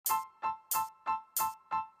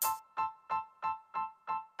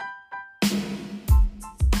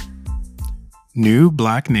New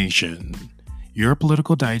Black Nation, your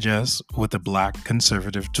political digest with a Black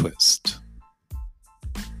conservative twist.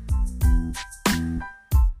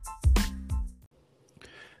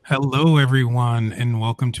 Hello, everyone, and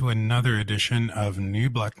welcome to another edition of New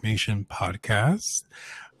Black Nation podcast.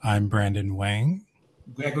 I'm Brandon Wang.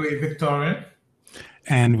 Gregory Victorian.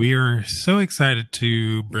 And we are so excited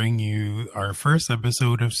to bring you our first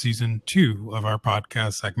episode of season 2 of our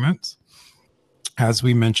podcast segments. As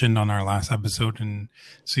we mentioned on our last episode in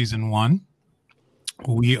season 1,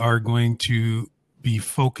 we are going to be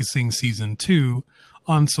focusing season 2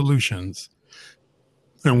 on solutions.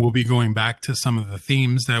 And we'll be going back to some of the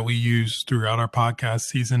themes that we used throughout our podcast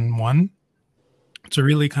season 1 to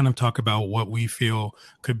really kind of talk about what we feel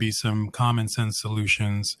could be some common sense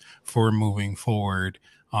solutions for moving forward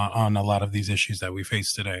on a lot of these issues that we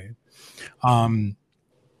face today.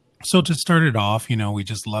 So to start it off, we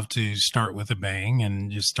just love to start with a bang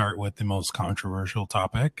and just start with the most controversial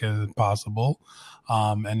topic as possible.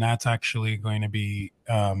 And that's actually going to be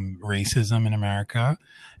racism in America.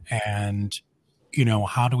 And,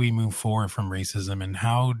 how do we move forward from racism, and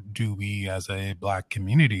how do we as a Black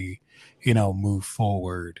community, move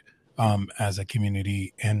forward as a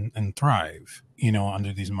community and thrive,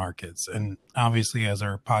 under these markets. And obviously, as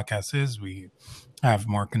our podcast is, we have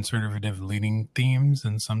more conservative leading themes,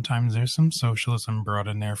 and sometimes there's some socialism brought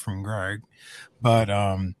in there from Greg, but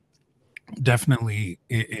definitely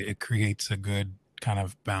it creates a good kind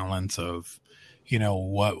of balance of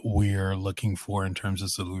what we're looking for in terms of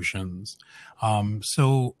solutions.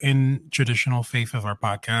 So in traditional faith of our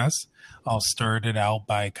podcast, I'll start it out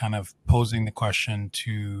by kind of posing the question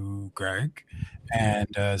to Greg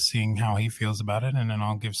and seeing how he feels about it, and then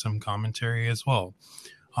I'll give some commentary as well.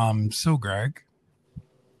 So Greg,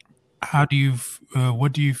 what do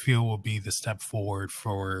you feel will be the step forward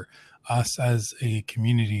for us as a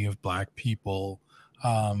community of Black people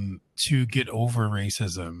to get over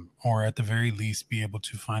racism, or at the very least be able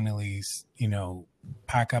to finally,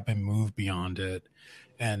 pack up and move beyond it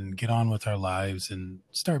and get on with our lives and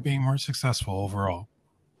start being more successful overall?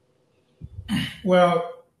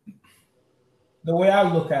 Well, the way I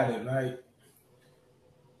look at it, right?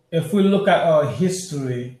 If we look at our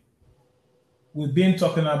history, we've been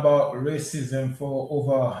talking about racism for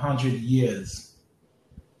over 100 years.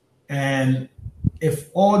 And if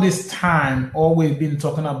all this time, all we've been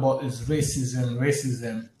talking about is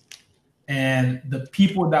racism, and the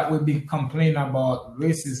people that we've been complaining about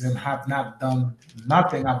racism have not done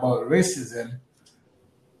nothing about racism,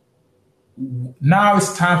 now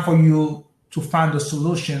it's time for you to find a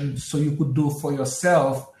solution so you could do for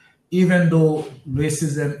yourself. Even though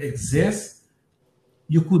racism exists,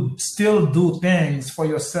 you could still do things for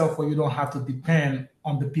yourself where you don't have to depend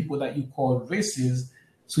on the people that you call racist,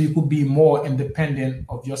 so you could be more independent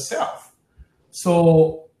of yourself.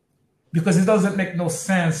 So, because it doesn't make no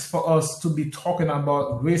sense for us to be talking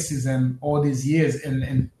about racism all these years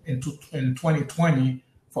in 2020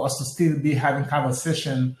 for us to still be having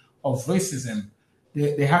conversation of racism.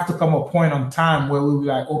 They have to come a point on time where we'll be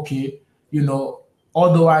like, okay,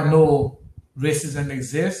 although I know racism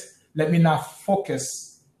exists, let me not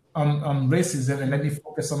focus on racism, and let me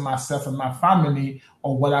focus on myself and my family,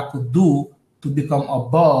 on what I could do to become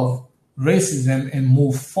above racism and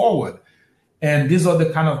move forward. And these are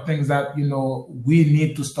the kind of things that, we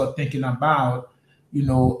need to start thinking about,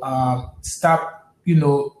 stop,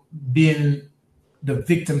 being the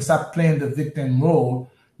victim, stop playing the victim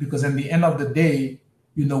role, because in the end of the day,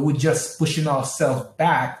 we're just pushing ourselves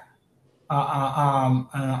back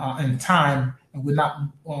in time, and we're not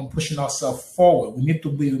pushing ourselves forward. We need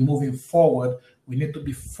to be moving forward. We need to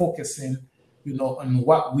be focusing, on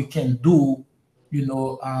what we can do,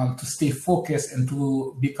 to stay focused and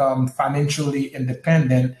to become financially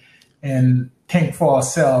independent and think for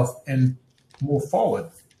ourselves and move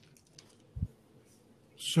forward.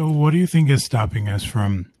 So what do you think is stopping us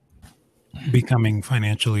from becoming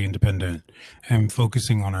financially independent and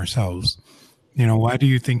focusing on ourselves? Why do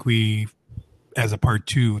you think we, as a part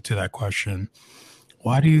 2 to that question,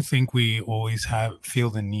 why do you think we always feel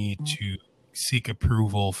the need to seek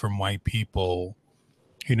approval from white people,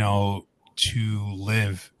 to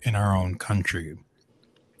live in our own country?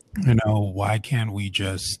 Why can't we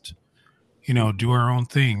just, do our own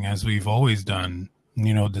thing as we've always done,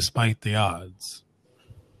 despite the odds?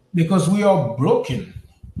 Because we are broken.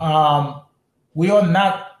 We are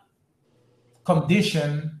not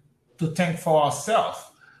conditioned to think for ourselves.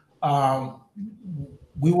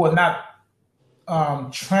 We were not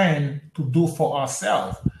trained to do for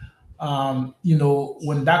ourselves.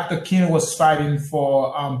 When Dr. King was fighting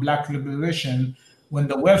for Black liberation, when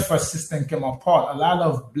the welfare system came apart, a lot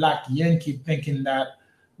of black Yankee thinking that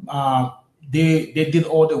uh, they did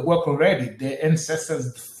all the work already. Their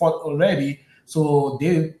ancestors fought already, so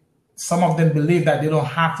they some of them believe that they don't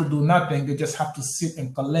have to do nothing. They just have to sit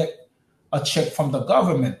and collect a check from the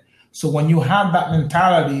government. So when you have that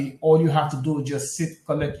mentality, all you have to do is just sit,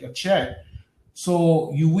 collect your check.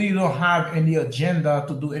 So you really don't have any agenda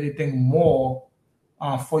to do anything more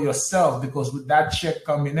for yourself, because with that check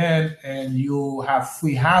coming in and you have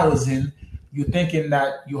free housing, you're thinking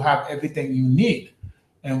that you have everything you need.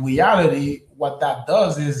 In reality, what that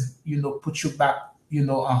does is, put you back,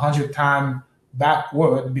 100 times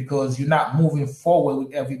backward, because you're not moving forward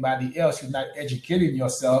with everybody else. You're not educating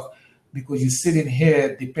yourself because you're sitting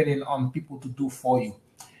here depending on people to do for you.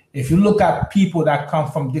 If you look at people that come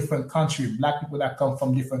from different countries, black people that come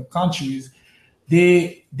from different countries,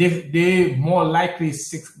 they more likely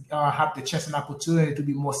have the chance and opportunity to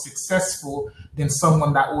be more successful than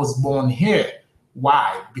someone that was born here.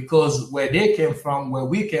 Why? Because where they came from, where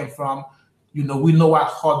we came from, we know what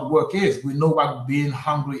hard work is. We know what being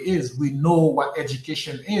hungry is. We know what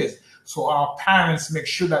education is. So our parents make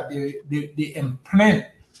sure that they implant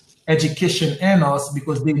education in us,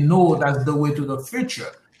 because they know that's the way to the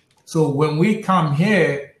future. So when we come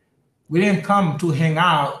here, we didn't come to hang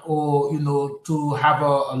out or to have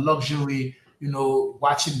a luxury,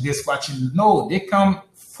 watching this, watching. No, they come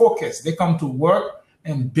focused. They come to work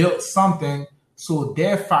and build something so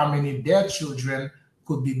their family, their children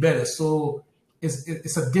could be better. So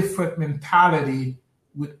it's a different mentality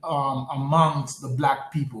with amongst the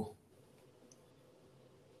black people.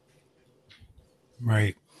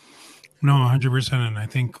 Right. No, 100%. And I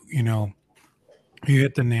think, you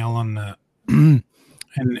hit the nail on the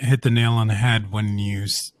and hit the nail on the head when you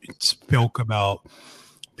spoke about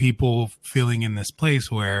people feeling in this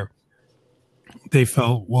place where they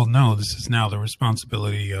felt, well, no, this is now the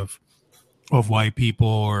responsibility of white people,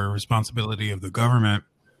 or responsibility of the government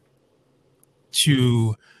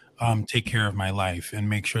to take care of my life and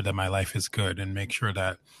make sure that my life is good, and make sure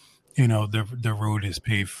that the road is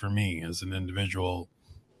paved for me as an individual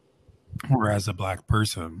or as a black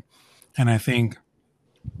person. And I think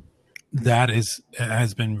that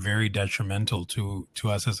has been very detrimental to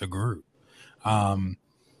us as a group.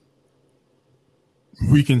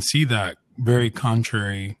 We can see that very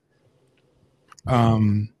contrary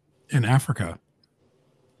in Africa,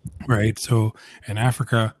 right? So in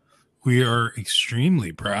Africa, we are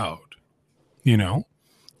extremely proud,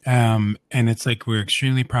 and it's like we're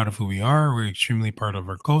extremely proud of who we are. We're extremely proud of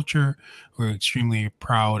our culture. We're extremely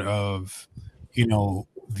proud of,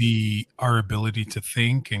 our ability to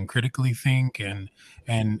think and critically think and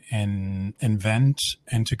invent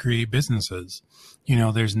and to create businesses.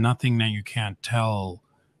 There's nothing that you can't tell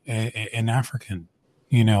an African,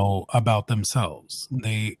 about themselves.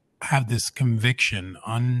 They have this conviction,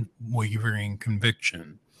 unwavering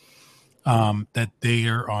conviction, that they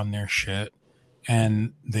are on their shit,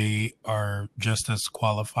 and they are just as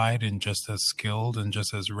qualified and just as skilled and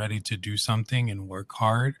just as ready to do something and work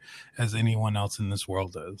hard as anyone else in this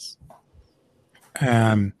world is.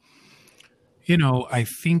 And, I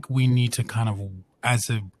think we need to kind of, as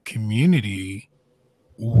a community,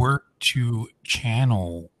 work to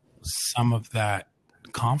channel some of that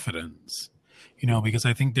confidence, because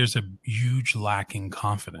I think there's a huge lack in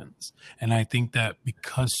confidence. And I think that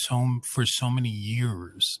because for so many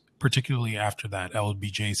years, particularly after that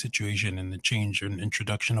LBJ situation and the change and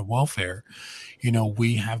introduction of welfare,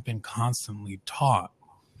 we have been constantly taught,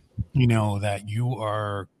 that you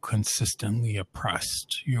are consistently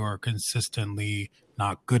oppressed. You are consistently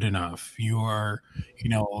not good enough. You are,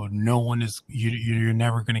 no one is, you're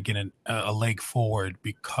never going to get a leg forward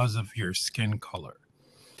because of your skin color.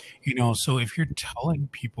 So if you're telling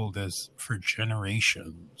people this for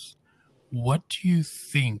generations, how do you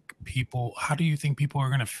think people are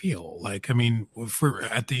going to feel? Like, I mean,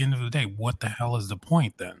 at the end of the day, what the hell is the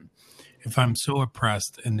point then? If I'm so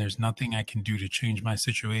oppressed and there's nothing I can do to change my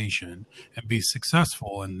situation and be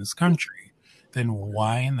successful in this country, then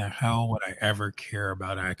why in the hell would I ever care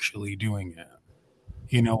about actually doing it,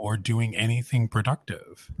 or doing anything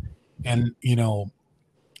productive? And,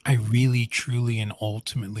 I really, truly, and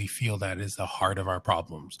ultimately feel that is the heart of our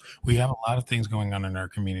problems. We have a lot of things going on in our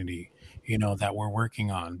community, that we're working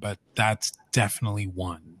on, but that's definitely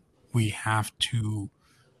one. We have to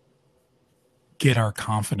get our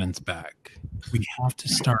confidence back. We have to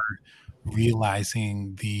start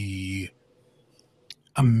realizing the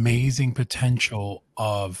amazing potential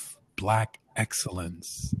of Black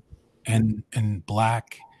excellence and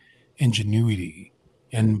Black ingenuity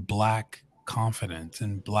and Black confidence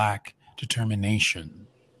and Black determination.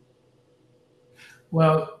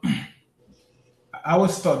 Well, I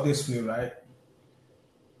would start this way, right?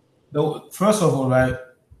 First of all, right,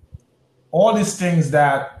 all these things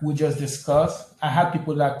that we just discussed, I had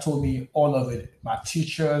people that told me all of it. My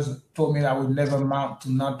teachers told me I would never amount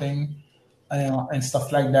to nothing, and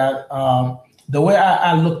stuff like that. The way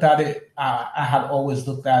I looked at it, I had always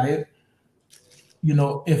looked at it.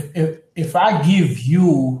 If I give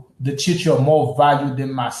you the teacher more value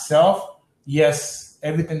than myself, yes,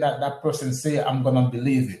 everything that that person say, I'm gonna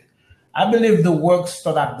believe it. I believe the work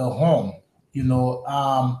start at the home. You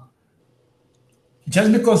know,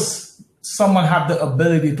 just because someone have the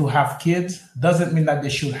ability to have kids doesn't mean that they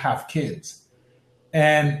should have kids.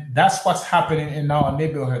 And that's what's happening in our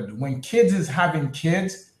neighborhood. When kids is having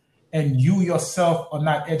kids and you yourself are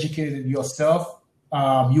not educated yourself,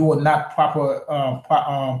 you are not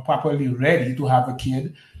properly ready to have a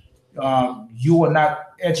kid. You are not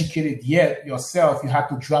educated yet yourself. You have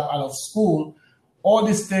to drop out of school. All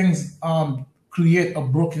these things create a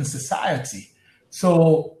broken society.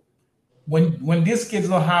 So when these kids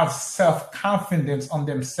don't have self confidence on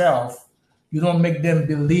themselves, you don't make them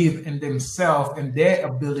believe in themselves and their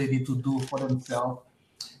ability to do for themselves.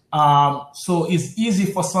 So it's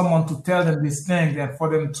easy for someone to tell them these things and for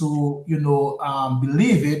them to,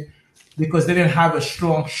 believe it because they didn't have a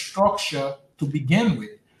strong structure to begin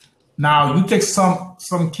with. Now you take some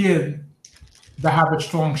kid that have a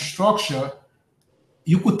strong structure,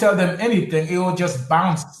 you could tell them anything, it will just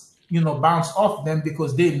bounce off them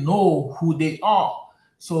because they know who they are.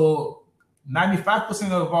 So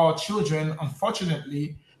 95% of our children,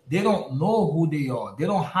 unfortunately, they don't know who they are. They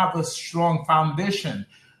don't have a strong foundation.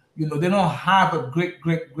 They don't have a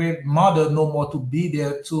great mother no more to be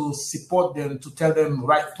there to support them, to tell them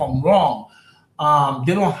right from wrong.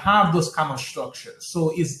 They don't have those kind of structures.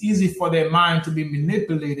 So it's easy for their mind to be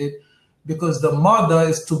manipulated because the mother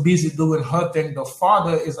is too busy doing her thing. The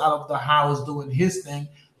father is out of the house doing his thing.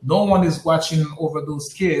 No one is watching over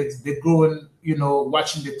those kids. They're growing,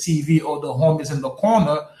 watching the TV or the home is in the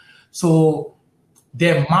corner. So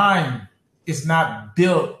their mind is not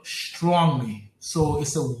built strongly. So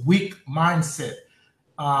it's a weak mindset,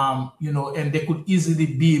 and they could easily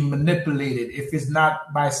be manipulated. If it's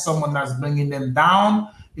not by someone that's bringing them down,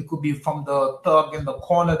 it could be from the thug in the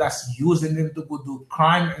corner that's using them to go do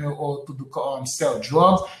crime or to sell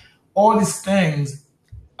drugs. All these things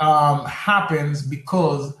happens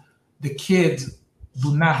because the kids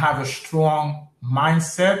do not have a strong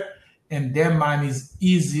mindset and their mind is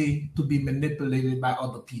easy to be manipulated by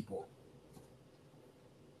other people.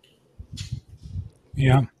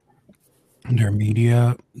 Yeah. Their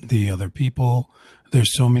media, the other people.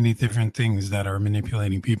 There's so many different things that are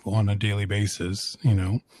manipulating people on a daily basis,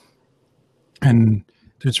 and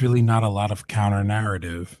there's really not a lot of counter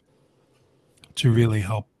narrative to really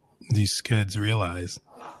help these kids realize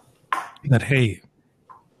that, hey,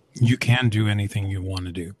 you can do anything you want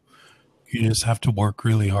to do. You just have to work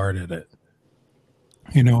really hard at it.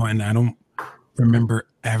 And I don't remember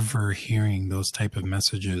ever hearing those type of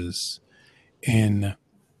messages in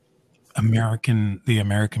the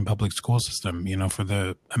American public school system, for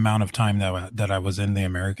the amount of time that I was in the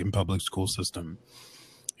American public school system.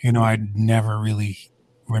 I never really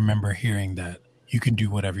remember hearing that you can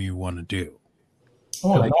do whatever you want to do.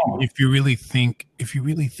 Oh, like, no. if you really think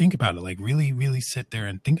about it, like really, really sit there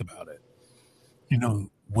and think about it.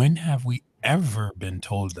 When have we ever been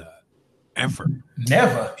told that? Ever?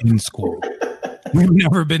 Never. In school. We've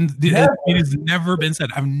never been, Never. It has never been said.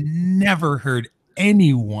 I've never heard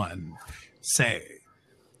anyone say,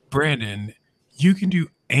 Brandon, you can do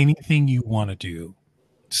anything you want to do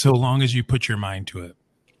so long as you put your mind to it,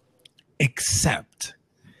 except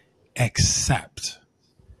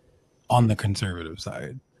on the conservative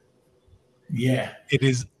side. Yeah. It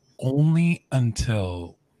is only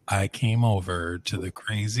until I came over to the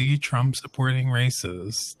crazy Trump supporting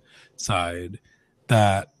racist side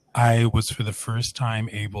that I was for the first time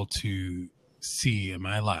able to see in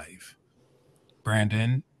my life,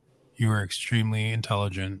 Brandon, you are extremely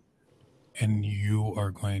intelligent and you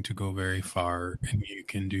are going to go very far and you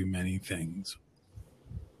can do many things.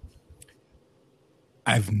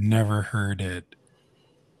 I've never heard it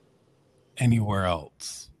anywhere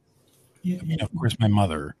else. Yeah. I mean, of course, my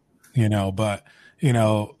mother, but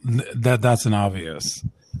that's an obvious.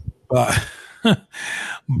 But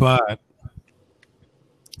but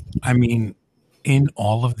I mean, in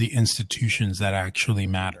all of the institutions that actually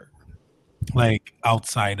matter, like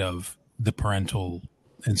outside of the parental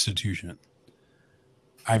institution,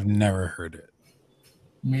 I've never heard it.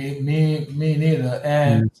 Me neither.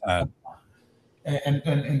 And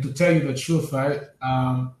to tell you the truth, right?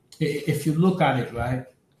 If you look at it, right,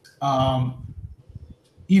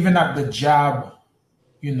 even at the job,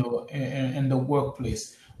 in the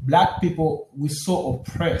workplace. Black people, we're so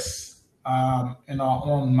oppressed in our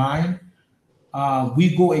own mind.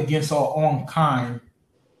 We go against our own kind,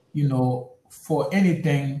 for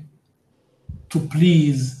anything to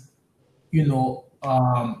please,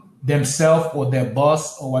 themselves or their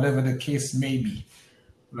boss or whatever the case may be,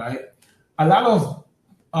 right? A lot of,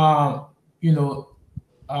 you know,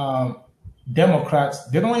 Democrats,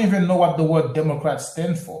 they don't even know what the word Democrat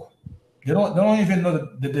stands for. They don't even know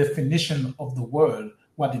the definition of the word,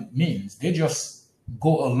 what it means. They just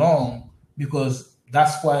go along because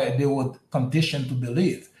that's why they were conditioned to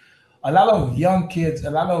believe. A lot of young kids,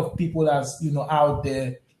 a lot of people that's out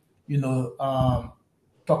there, you know, um,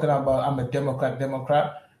 talking about I'm a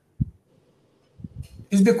Democrat.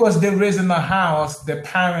 It's because they raised in a house, their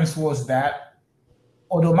parents was that,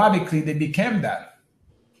 automatically they became that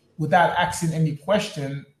without asking any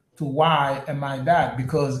question to why am I that?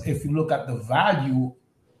 Because if you look at the value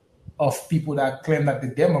of people that claim that the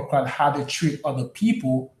Democrat, how they treat other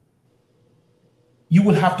people, you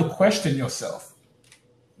will have to question yourself.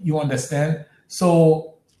 You understand?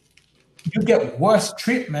 So you get worse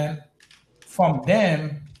treatment from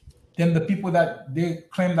them than the people that they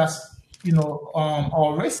claim that's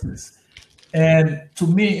are racist. And to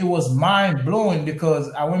me, it was mind blowing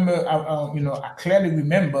because I remember, I clearly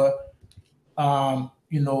remember,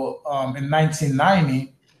 in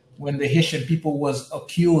 1990 when the Haitian people was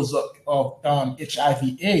accused of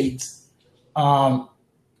HIV/AIDS. Um,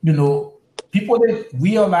 you know, People didn't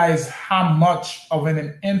realize how much of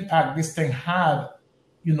an impact this thing had,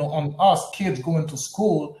 on us kids going to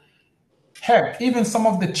school. Heck, even some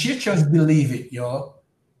of the teachers believe it, yo.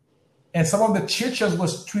 And some of the teachers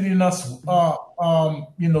was treating us,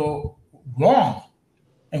 wrong,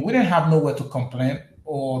 and we didn't have nowhere to complain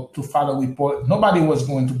or to file a report. Nobody was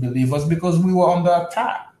going to believe us because we were under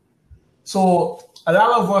attack. So a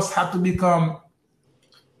lot of us had to become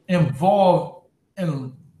involved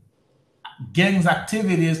in gangs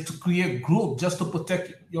activities to create group just to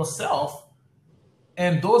protect yourself.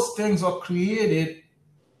 And those things are created,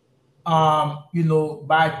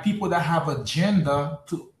 by people that have agenda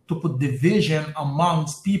to put division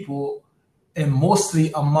amongst people and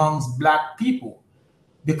mostly amongst black people.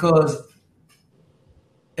 Because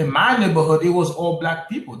in my neighborhood, it was all black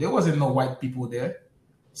people. There wasn't no white people there.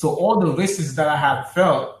 So all the races that I had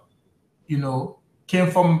felt, came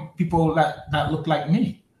from people that look like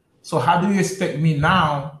me. So how do you expect me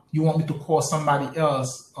now? You want me to call somebody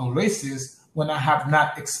else a racist when I have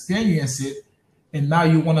not experienced it, and now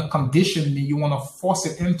you want to condition me, you want to force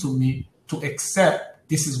it into me to accept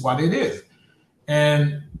this is what it is.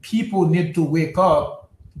 And people need to wake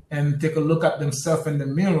up and take a look at themselves in the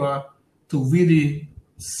mirror to really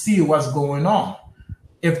see what's going on.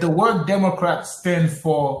 If the word Democrat stands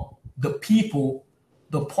for the people,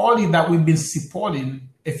 the party that we've been supporting,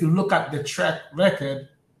 if you look at the track record,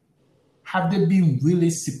 have they been really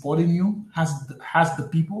supporting you? Has the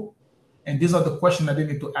people? And these are the questions that they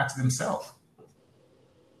need to ask themselves.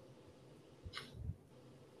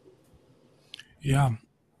 Yeah.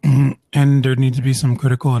 And there needs to be some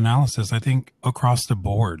critical analysis, I think, across the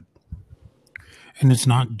board. And it's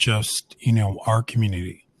not just, our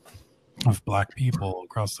community of black people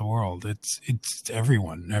across the world. It's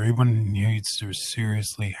everyone. Everyone needs to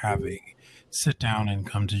seriously have a sit down and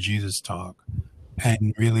come to Jesus talk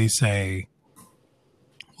and really say,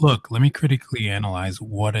 look, let me critically analyze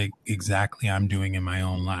what exactly I'm doing in my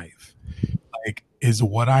own life. Like, is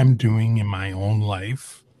what I'm doing in my own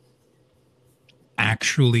life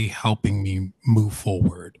actually helping me move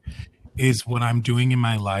forward? Is what I'm doing in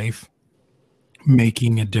my life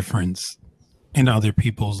making a difference in other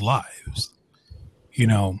people's lives?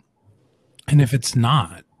 And if it's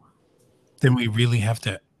not, then we really have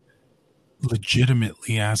to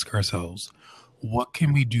legitimately ask ourselves, what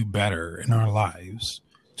can we do better in our lives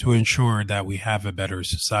to ensure that we have a better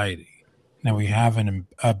society, that we have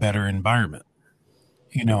a better environment?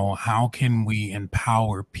 How can we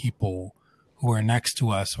empower people who are next to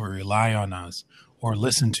us or rely on us or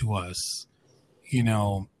listen to us,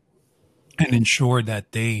 and ensure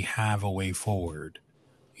that they have a way forward,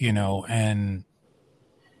 and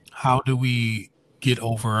how do we get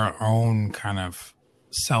over our own kind of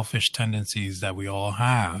selfish tendencies that we all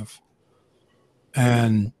have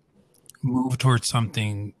and move towards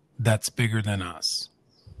something that's bigger than us?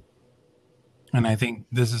 And I think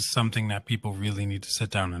this is something that people really need to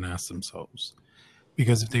sit down and ask themselves.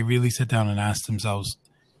 Because if they really sit down and ask themselves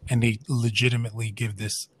and they legitimately give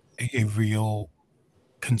this a real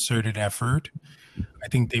concerted effort, I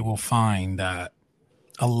think they will find that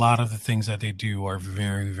a lot of the things that they do are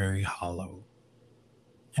very, very hollow.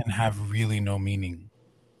 and have really no meaning,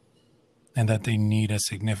 and that they need a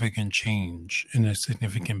significant change and a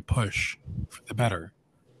significant push for the better.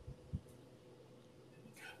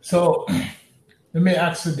 So let me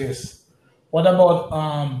ask you this: what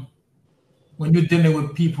about when you're dealing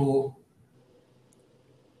with people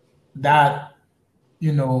that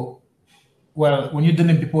you know? Well, when you're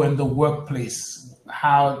dealing with people in the workplace,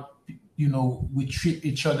 how we treat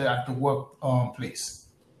each other at the work place.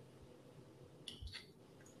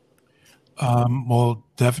 Well,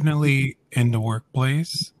 definitely in the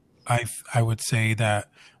workplace, I would say that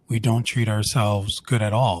we don't treat ourselves good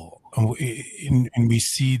at all. And we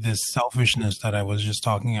see this selfishness that I was just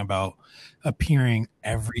talking about appearing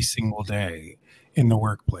every single day in the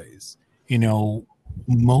workplace. You know,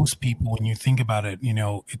 most people, when you think about it,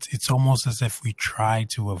 it's almost as if we try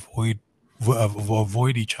to avoid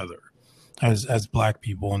each other as Black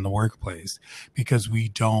people in the workplace because we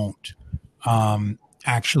don't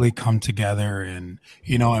actually come together and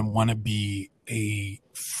want to be a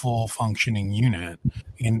full functioning unit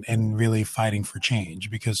and really fighting for change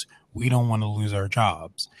because we don't want to lose our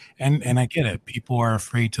jobs. And I get it. People are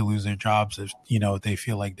afraid to lose their jobs if, they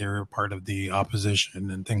feel like they're part of the opposition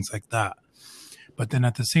and things like that. But then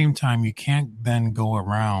at the same time, you can't then go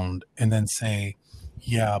around and then say,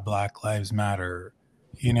 yeah, Black Lives Matter,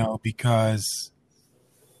 because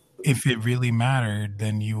if it really mattered,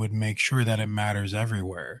 then you would make sure that it matters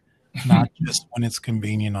everywhere, not just when it's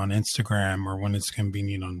convenient on Instagram or when it's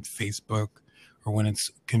convenient on Facebook or when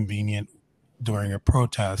it's convenient during a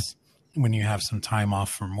protest when you have some time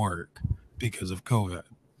off from work because of COVID.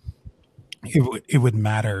 It would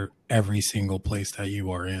matter every single place that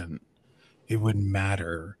you are in. It would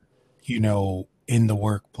matter, in the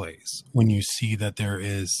workplace when you see that there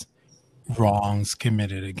is wrongs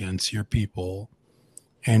committed against your people,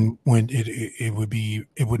 and when it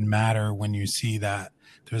would matter when you see that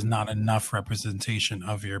there's not enough representation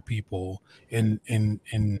of your people in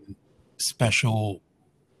special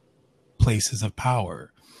places of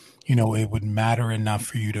power. It would matter enough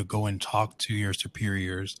for you to go and talk to your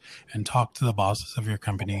superiors and talk to the bosses of your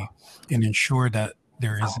company and ensure that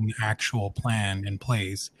there is an actual plan in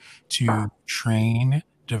place to train,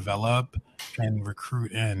 develop, and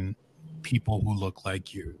recruit in people who look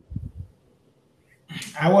like you.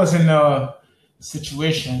 I was in a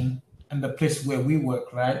situation in the place where we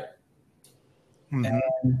work, right? Mm-hmm. And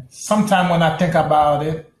sometimes when I think about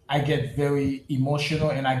it, I get very emotional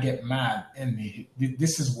and I get mad. And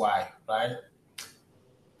this is why, right?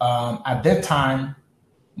 At that time,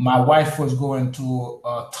 my wife was going through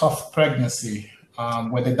a tough pregnancy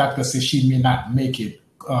where the doctor said she may not make it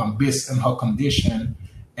based on her condition.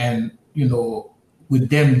 And, with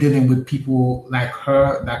them dealing with people like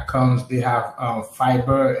her that comes, they have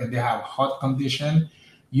fiber and they have heart condition.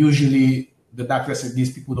 Usually the doctor said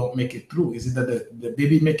these people don't make it through. Is it that the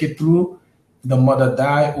baby make it through, the mother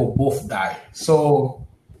die, or both die? So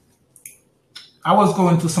I was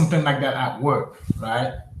going through something like that at work,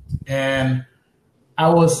 right? And I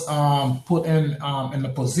was put in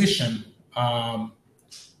a position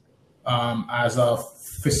as a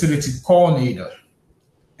facility coordinator.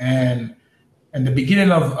 And in the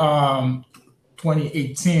beginning of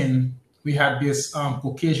 2018, we had this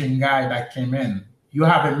Caucasian guy that came in. You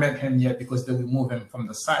haven't met him yet because they removed him from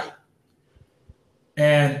the site.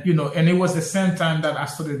 And, and it was the same time that I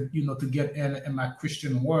started, to get in my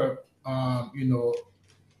Christian work, to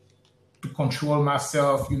control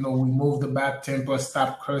myself, remove the bad temper,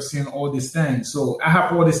 stop cursing, all these things. So I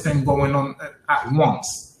have all these things going on at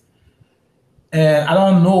once. And I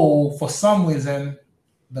don't know, for some reason,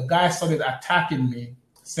 the guy started attacking me,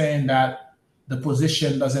 saying that the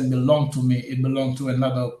position doesn't belong to me. It belonged to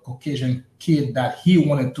another Caucasian kid that he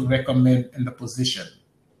wanted to recommend in the position.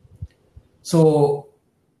 So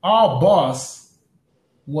our boss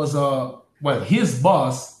his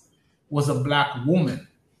boss was a Black woman.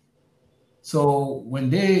 So when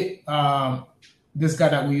this guy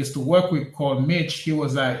that we used to work with called Mitch, he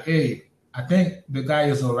was like, hey, I think the guy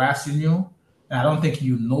is harassing you. And I don't think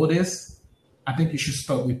you know this. I think you should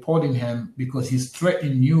start reporting him because he's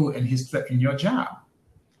threatening you and he's threatening your job.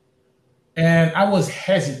 And I was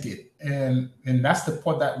hesitant. And that's the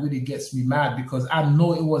part that really gets me mad because I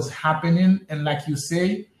know it was happening. And like you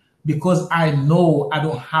say, because I know I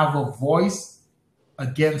don't have a voice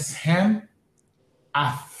against him,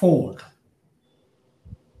 I fold.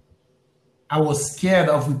 I was scared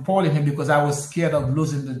of reporting him because I was scared of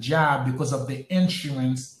losing the job because of the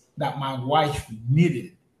insurance that my wife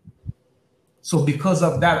needed. So because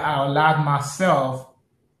of that, I allowed myself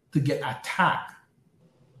to get attacked.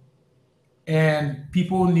 And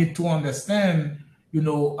people need to understand,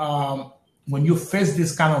 when you face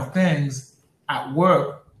these kind of things at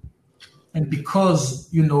work, and because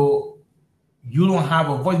you don't have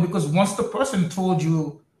a voice, because once the person told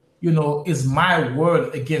you, is my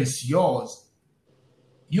word against yours,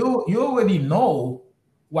 you already know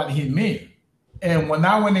what he mean. And when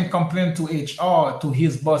I went and complained to HR, to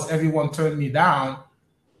his boss, everyone turned me down.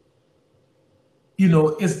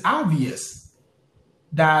 It's obvious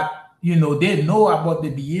that they know about the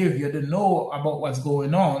behavior, they know about what's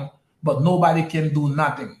going on, but nobody can do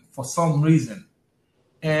nothing for some reason.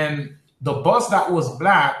 And the boss that was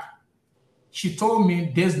black, she told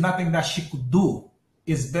me there's nothing that she could do.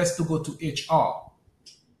 It's best to go to HR.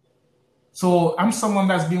 So I'm someone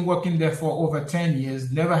that's been working there for over 10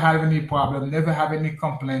 years, never had any problem, never have any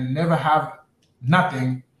complaint, never have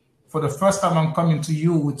nothing. For the first time, I'm coming to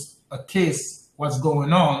you with a case, what's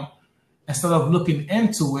going on. Instead of looking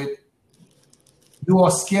into it, you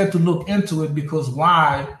are scared to look into it because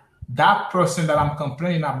why? That person that I'm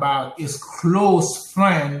complaining about is close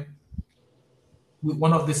friend with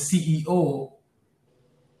one of the CEO,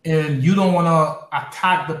 and you don't want to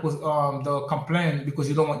attack the complaint because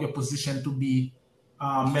you don't want your position to be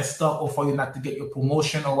messed up or for you not to get your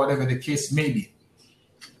promotion or whatever the case may be.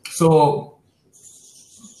 So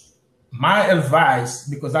my advice,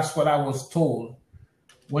 because that's what I was told,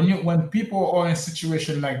 when people are in a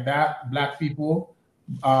situation like that, black people,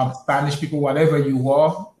 Spanish people, whatever you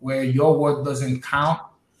are, where your word doesn't count,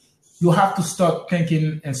 you have to start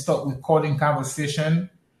thinking and start recording conversation,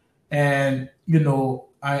 and go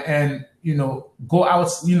outside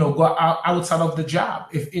of the job.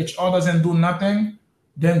 If HR doesn't do nothing,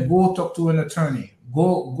 then go talk to an attorney.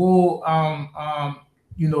 Go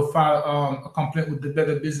file a complaint with the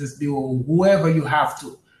Better Business Bureau, whoever you have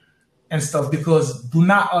to, and stuff. Because do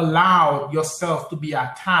not allow yourself to be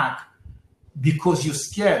attacked because you're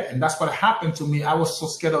scared. And that's what happened to me. I was so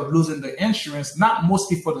scared of losing the insurance, not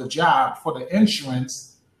mostly for the job, for the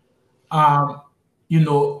insurance. I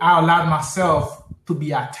allowed myself to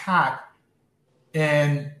be attacked,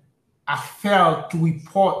 and I failed to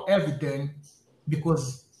report everything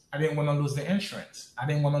because I didn't want to lose the insurance. I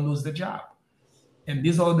didn't want to lose the job. And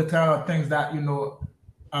these are the kind of things that,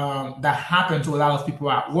 that happen to a lot of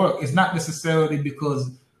people at work. It's not necessarily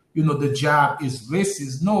because, the job is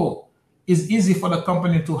racist. No, it's easy for the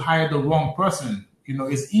company to hire the wrong person.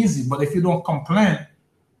 It's easy. But if you don't complain,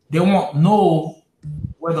 they won't know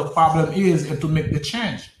where the problem is and to make the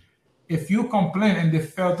change. If you complain and they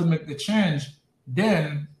fail to make the change,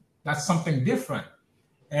 then that's something different.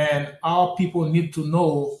 And all people need to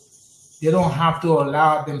know, they don't have to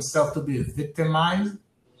allow themselves to be victimized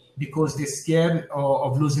because they're scared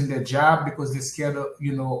of losing their job, because they're scared of,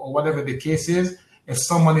 or whatever the case is. If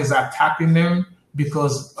someone is attacking them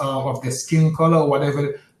because of their skin color or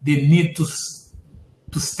whatever, they need to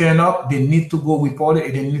stand up. They need to go report it,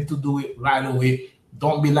 and they need to do it right away.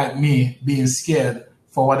 Don't be like me, being scared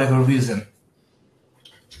for whatever reason.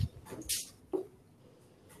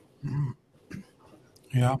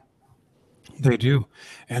 Yeah, they do.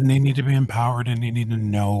 And they need to be empowered, and they need to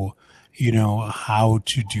know, how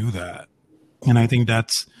to do that. And I think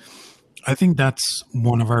that's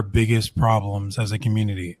one of our biggest problems as a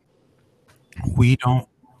community. We don't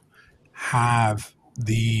have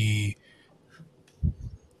the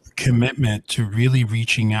commitment to really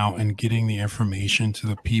reaching out and getting the information to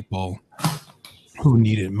the people who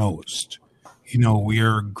need it most.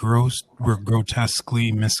 We're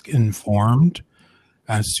grotesquely misinformed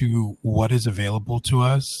as to what is available to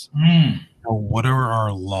us. What are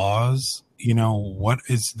our laws? What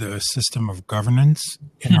is the system of governance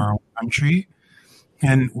in our own country?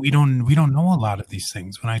 And we don't know a lot of these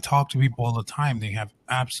things. When I talk to people all the time, they have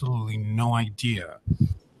absolutely no idea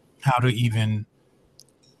how to even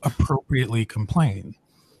appropriately complain.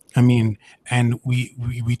 I mean, and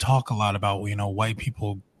we talk a lot about, white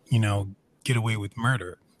people, get away with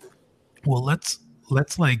murder. Well, let's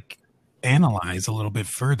like analyze a little bit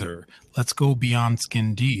further. Let's go beyond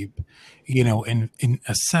skin deep, and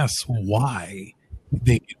assess why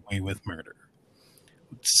they get away with murder.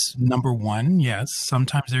 Number one, yes,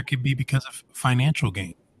 sometimes there could be because of financial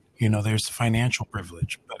gain. There's financial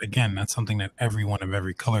privilege, but again, that's something that everyone of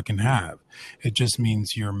every color can have. It just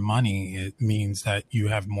means your money. It means that you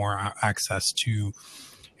have more access to,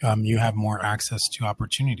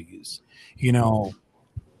 opportunities,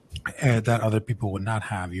 that other people would not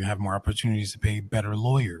have. You have more opportunities to pay better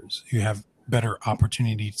lawyers. You have better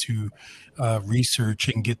opportunity to research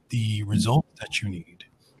and get the results that you need.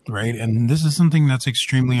 Right. And this is something that's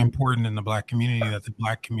extremely important in the Black community that the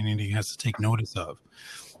Black community has to take notice of.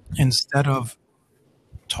 Instead of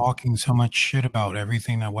talking so much shit about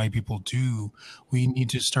everything that white people do, we need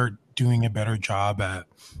to start doing a better job at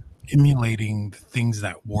emulating the things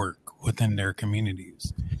that work within their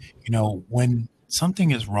communities. When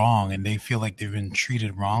something is wrong and they feel like they've been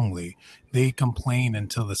treated wrongly, they complain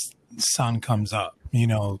until the sun comes up.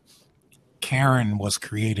 Karen was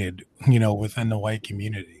created, within the white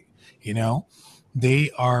community.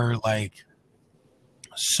 They are like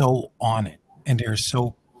so on it, and they're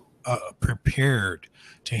so prepared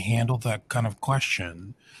to handle that kind of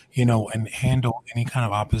question, and handle any kind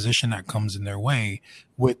of opposition that comes in their way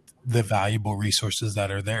with the valuable resources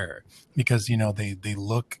that are there. Because, they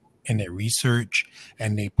look and they research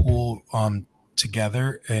and they pull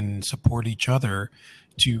together and support each other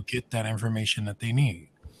to get that information that they need.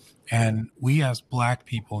 And we as Black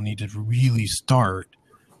people need to really start,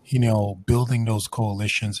 building those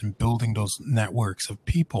coalitions and building those networks of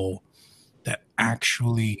people that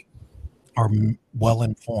actually are well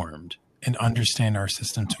informed and understand our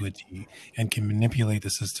system to a T and can manipulate the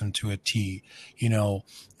system to a T.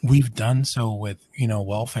 We've done so with,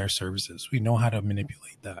 welfare services. We know how to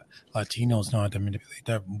manipulate that. Latinos know how to manipulate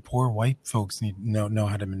that. Poor white folks know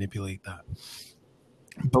how to manipulate that.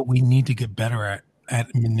 But we need to get better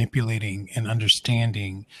at manipulating and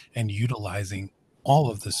understanding and utilizing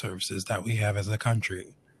all of the services that we have as a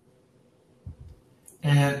country.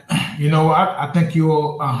 And you know what? I think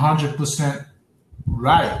you're 100%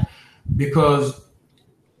 right, because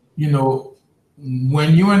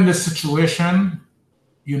when you're in this situation,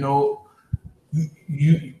 you don't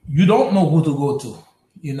know who to go to.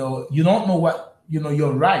 You don't know what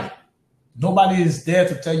you're right. Nobody is there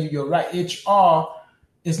to tell you you're right. HR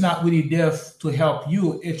is not really there to help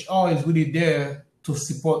you. HR is really there to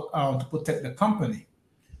support, to protect the company.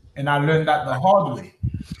 And I learned that the hard way.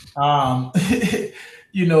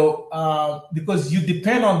 Because you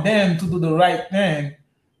depend on them to do the right thing,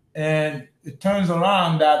 and it turns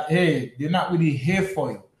around that, hey, they're not really here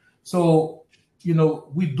for you. So,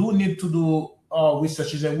 we do need to do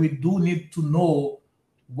researches, and we do need to know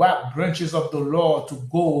what branches of the law to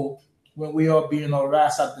go when we are being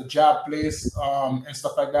harassed at the job place, and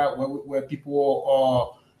stuff like that, where people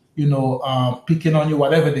are, picking on you,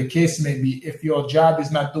 whatever the case may be. If your job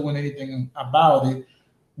is not doing anything about it,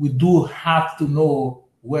 we do have to know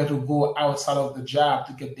where to go outside of the job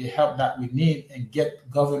to get the help that we need and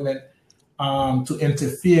get government to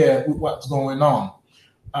interfere with what's going on.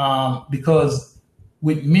 Because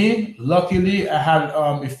with me, luckily, I had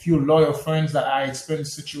a few lawyer friends that I explained the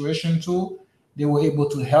situation to. They were able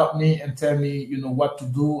to help me and tell me, what to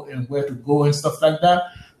do and where to go and stuff like that.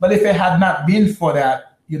 But if it had not been for that,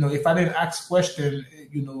 if I didn't ask questions,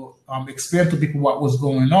 explain to people what was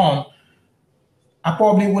going on, I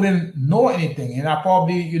probably wouldn't know anything. And I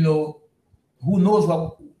probably, who knows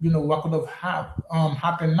what could have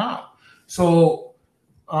happened now. So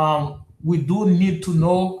we do need to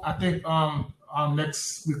know. I think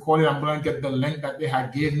next recording, I'm going to get the link that they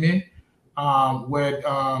had gave me, where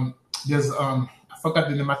there's, I forgot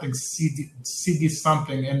the name, I think CD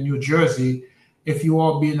something in New Jersey. If you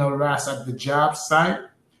are being harassed at the job site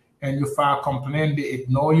and you file a complaint, they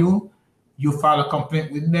ignore you. You file a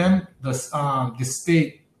complaint with them. The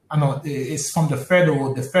state, I know it's from the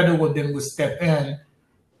federal. The federal then will step in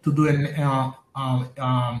to do an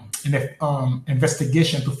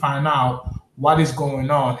investigation to find out what is going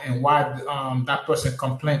on and why that person's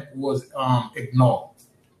complaint was ignored.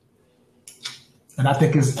 And I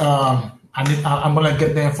think it's I'm gonna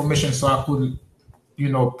get the information so I could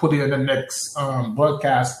put it in the next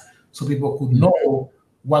broadcast so people could know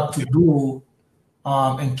what to do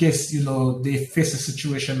in case they face a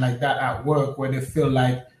situation like that at work where they feel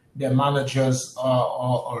like their managers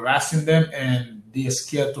are harassing them and they're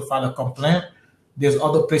scared to file a complaint. There's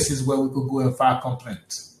other places where we could go and file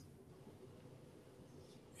complaints.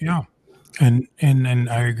 Yeah. And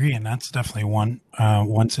I agree, and that's definitely one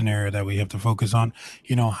scenario that we have to focus on.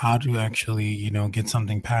 How to actually get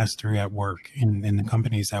something passed through at work in the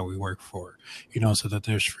companies that we work for. So that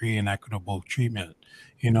there's free and equitable treatment.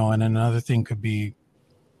 And another thing could be,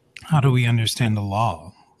 how do we understand the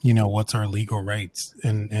law? What's our legal rights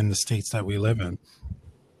in the states that we live in,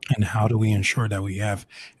 and how do we ensure that we have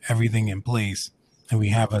everything in place and we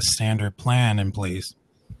have a standard plan in place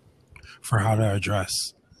for how to address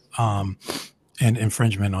an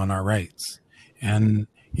infringement on our rights. And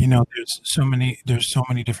there's so many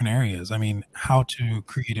different areas. I mean, how to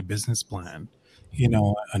create a business plan,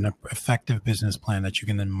 an effective business plan that you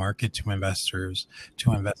can then market to investors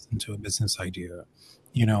to invest into a business idea,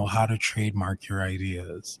 how to trademark your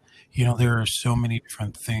ideas. There are so many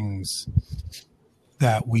different things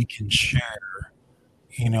that we can share,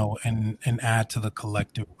 and add to the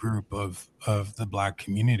collective group of the Black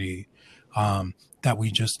community, that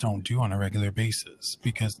we just don't do on a regular basis,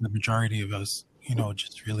 because the majority of us,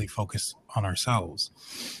 just really focus on ourselves.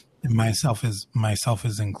 And myself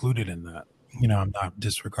is included in that. I'm not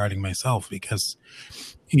disregarding myself, because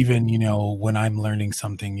even, when I'm learning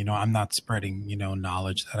something, I'm not spreading,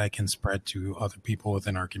 knowledge that I can spread to other people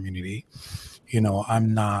within our community.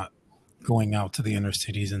 I'm not going out to the inner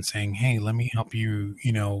cities and saying, "Hey, let me help you,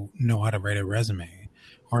 know how to write a resume,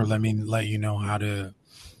 or let me let you know how to,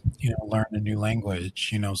 learn a new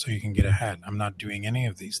language, so you can get ahead." I'm not doing any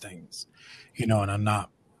of these things, and I'm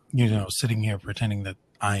not, sitting here pretending that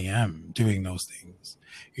I am doing those things,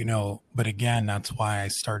 But again, that's why I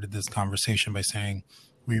started this conversation by saying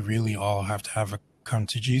we really all have to have a come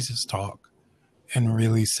to Jesus talk and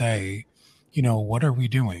really say, what are we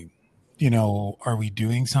doing? Are we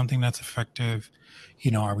doing something that's effective?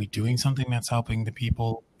 Are we doing something that's helping the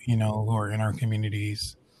people, who are in our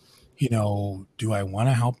communities? Do I want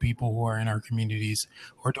to help people who are in our communities,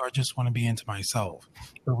 or do I just want to be into myself?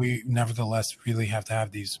 But we nevertheless really have to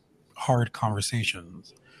have these hard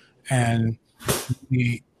conversations, and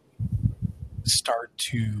we start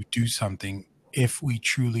to do something if we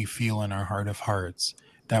truly feel in our heart of hearts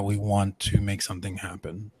that we want to make something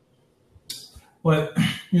happen. Well,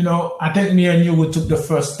 I think me and you we took the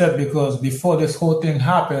first step, because before this whole thing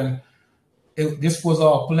happened, this was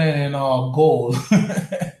our plan and our goal.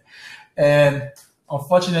 And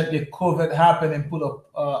unfortunately, COVID happened and put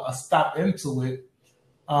a stop into it.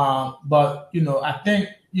 But I think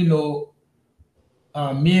me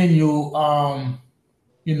and you, our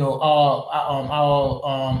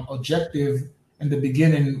objective in the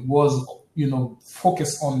beginning was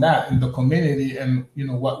focus on that in the community, and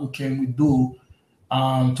what we do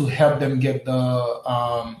to help them get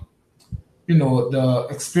the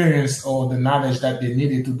experience or the knowledge that they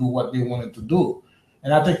needed to do what they wanted to do.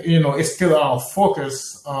 And I think it's still our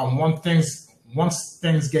focus. Once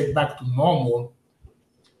things get back to normal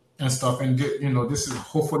and stuff, and this is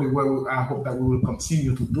hopefully I hope that we will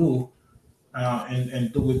continue to do,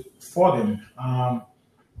 and do it for them. I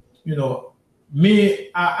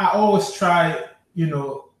always try.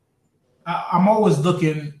 I'm always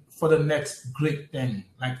looking for the next great thing.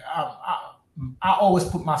 Like I always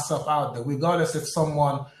put myself out there, regardless if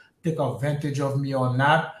someone take advantage of me or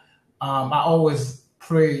not. I always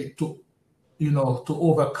pray to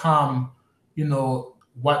overcome,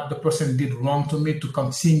 what the person did wrong to me, to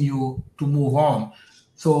continue to move on.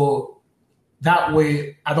 So that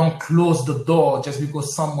way I don't close the door just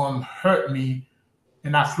because someone hurt me,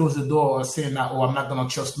 and I close the door saying that, oh, I'm not going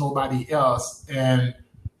to trust nobody else, and,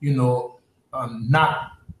 not,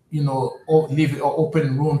 leave it or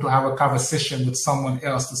open room to have a conversation with someone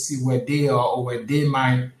else to see where they are or where they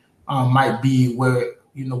might be, where,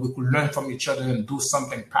 we could learn from each other and do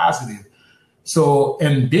something positive. So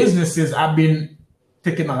in businesses, I've been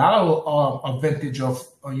taking a lot of advantage of,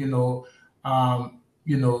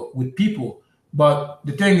 with people. But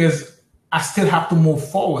the thing is, I still have to move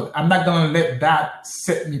forward. I'm not going to let that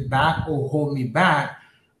set me back or hold me back,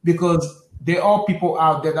 because there are people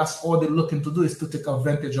out there, that's all they're looking to do is to take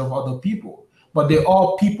advantage of other people. But there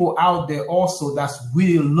are people out there also that's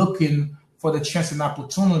really looking for the chance and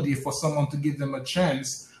opportunity for someone to give them a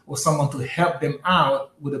chance, or someone to help them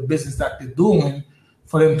out with the business that they're doing,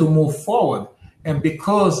 for them to move forward. And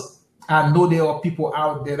because I know there are people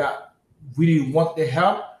out there that really want the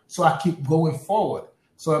help, so I keep going forward.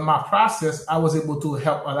 So in my process, I was able to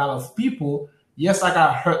help a lot of people. Yes, I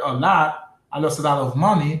got hurt a lot. I lost a lot of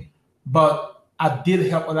money, but I did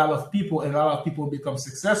help a lot of people, and a lot of people become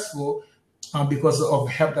successful because of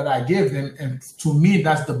help that I gave them. And to me,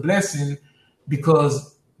 that's the blessing,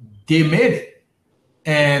 because they made it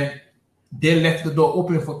and they left the door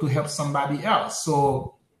open to help somebody else.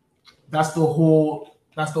 So that's the whole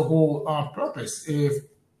purpose.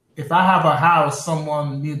 If I have a house,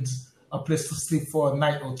 someone needs a place to sleep for a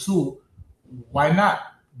night or two, why not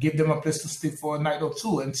give them a place to sleep for a night or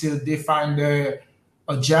two until they find a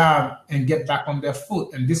job and get back on their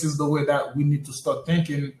foot? And this is the way that we need to start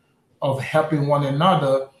thinking of helping one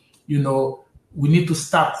another. We need to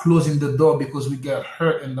stop closing the door because we get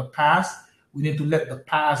hurt in the past. We need to let the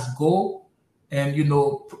past go, and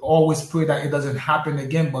always pray that it doesn't happen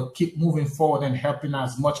again, but keep moving forward and helping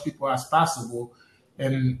as much people as possible.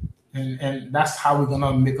 And that's how we're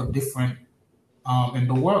gonna make a difference in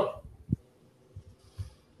the world.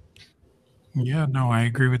 Yeah, no, I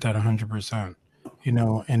agree with that 100%.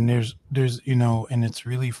 And there's, and it's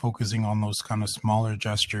really focusing on those kind of smaller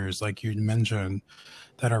gestures, like you mentioned,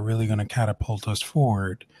 that are really going to catapult us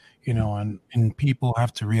forward. And people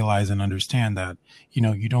have to realize and understand that,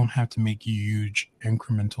 you don't have to make huge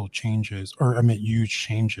incremental changes, or I mean huge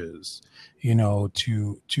changes,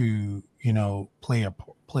 to play a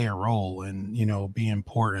role and, be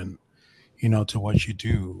important, to what you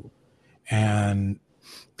do. And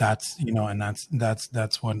that's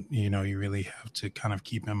what, you really have to kind of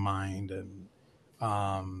keep in mind and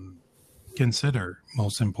um consider,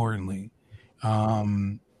 most importantly.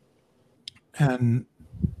 um and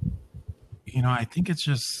I think it's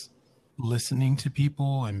just listening to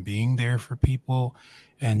people and being there for people,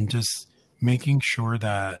 and just making sure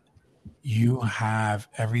that you have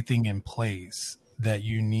everything in place that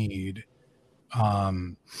you need,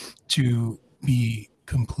 um, to be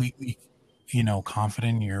completely,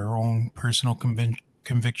 confident in your own personal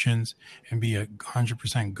convictions, and be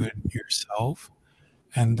 100% good yourself.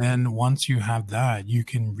 And then once you have that, you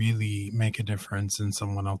can really make a difference in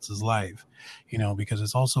someone else's life, because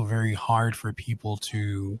it's also very hard for people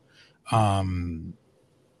to, um,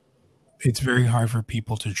 it's very hard for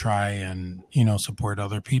people to try and, support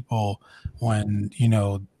other people when,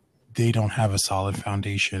 they don't have a solid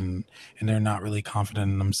foundation, and they're not really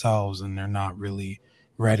confident in themselves, and they're not really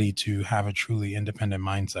ready to have a truly independent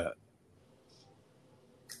mindset.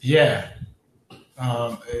 Yeah,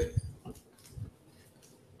 it,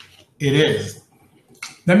 it is.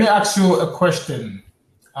 Let me ask you a question.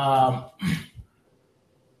 Um,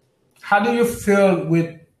 how do you feel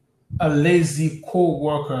with a lazy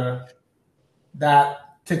co-worker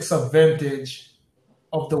that takes advantage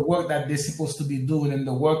of the work that they're supposed to be doing in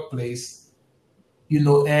the workplace,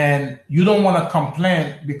 and you don't want to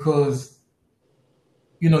complain because,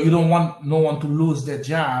 you don't want no one to lose their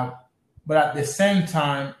job, but at the same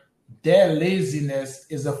time, their laziness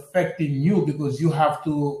is affecting you because you have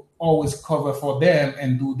to always cover for them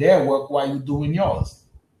and do their work while you're doing yours.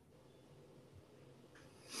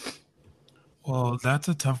 Well, that's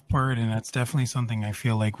a tough part, and that's definitely something I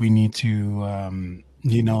feel like we need to,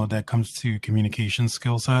 that comes to communication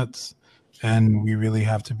skill sets. And we really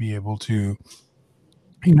have to be able to,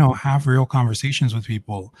 have real conversations with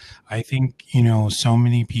people. I think, um,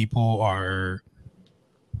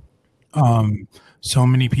 so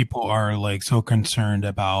many people are like so concerned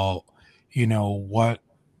about, what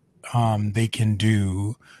they can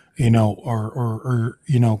do, or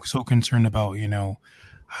so concerned about,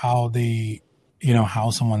 how they,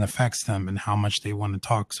 how someone affects them, and how much they want to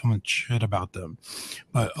talk so much shit about them.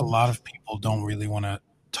 But a lot of people don't really want to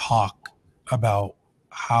talk about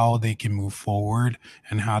how they can move forward,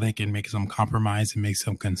 and how they can make some compromise and make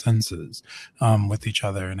some consensus, with each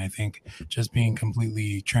other. And I think just being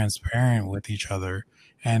completely transparent with each other,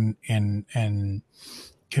 and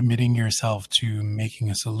committing yourself to making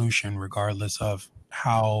a solution, regardless of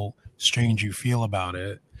how strange you feel about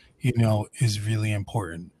it, is really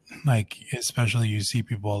important. Like, especially you see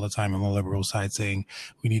people all the time on the liberal side saying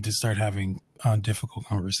we need to start having difficult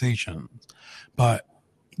conversations. But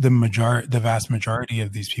the vast majority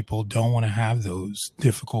of these people don't want to have those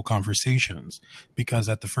difficult conversations, because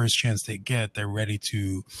at the first chance they get, they're ready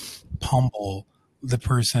to pummel the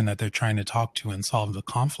person that they're trying to talk to and solve the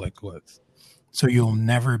conflict with. So you'll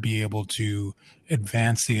never be able to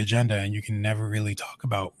advance the agenda, and you can never really talk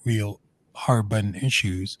about real hard button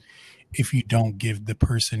issues if you don't give the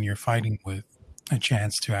person you're fighting with a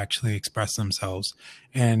chance to actually express themselves.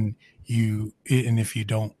 And if you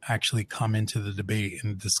don't actually come into the debate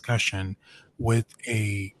and discussion with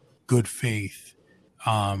a good faith,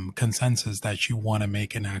 consensus that you want to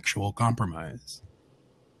make an actual compromise.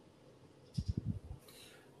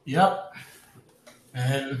 Yep.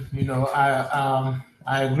 And I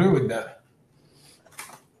agree with that.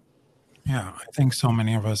 Yeah, I think so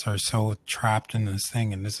many of us are so trapped in this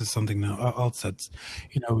thing, and this is something else that's,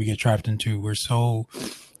 we get trapped into. We're so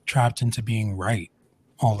trapped into being right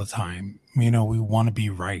all the time. We want to be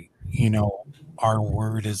right. Our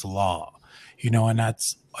word is law. And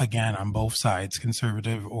that's, again, on both sides,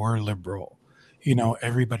 conservative or liberal.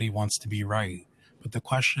 Everybody wants to be right. But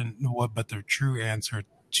the true answer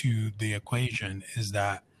to the equation is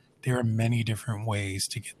that there are many different ways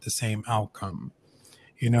to get the same outcome,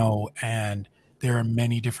 and there are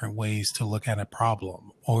many different ways to look at a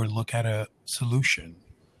problem or look at a solution.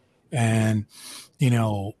 And, you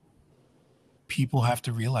know, people have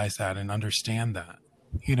to realize that and understand that,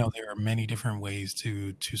 there are many different ways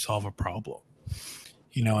to solve a problem.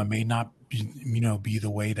 It may not be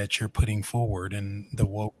the way that you're putting forward and the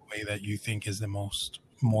way that you think is the most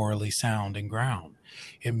morally sound and ground.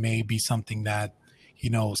 It may be something that,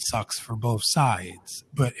 sucks for both sides,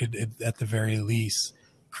 but it at the very least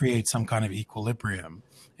creates some kind of equilibrium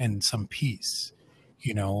and some peace.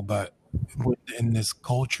 But in this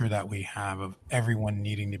culture that we have of everyone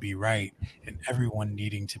needing to be right and everyone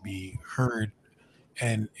needing to be heard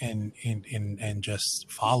and just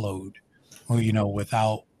followed,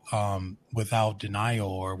 without denial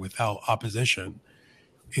or without opposition,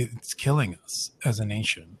 it's killing us as a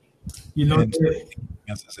nation You know, and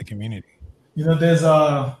us as a community. there's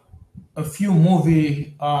a few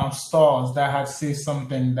movie stars that had said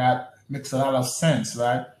something that makes a lot of sense,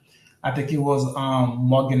 right? I think it was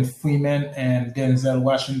Morgan Freeman and Denzel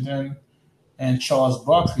Washington and Charles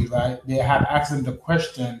Barkley, right? They had asked them the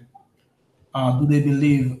question, do they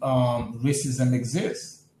believe racism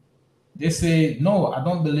exists? They say, no, I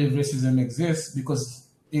don't believe racism exists because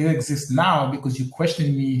it exists now because you're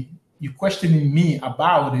questioning me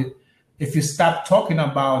about it. If you stop talking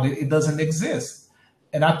about it, it doesn't exist.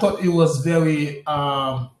 And I thought it was very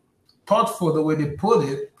thoughtful the way they put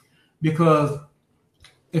it, because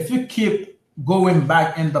if you keep going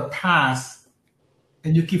back in the past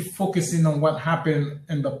and you keep focusing on what happened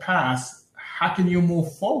in the past, how can you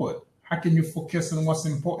move forward? How can you focus on what's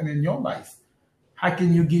important in your life? How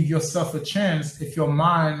can you give yourself a chance if your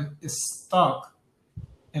mind is stuck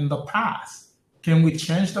in the past? Can we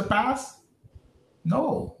change the past?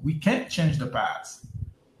 No, we can't change the past.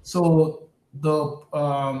 So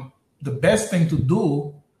the best thing to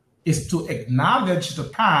do is to acknowledge the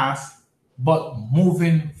past, but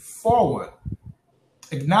moving forward.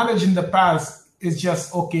 Acknowledging the past is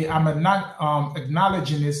just okay. I'm not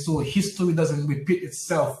acknowledging it so history doesn't repeat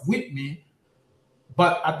itself with me,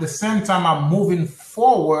 but at the same time, I'm moving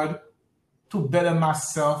forward to better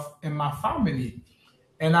myself and my family.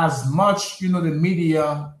 And as much, the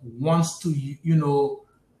media wants to,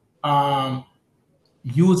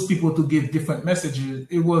 use people to give different messages,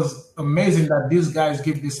 it was amazing that these guys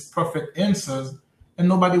give these perfect answers and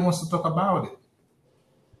nobody wants to talk about it.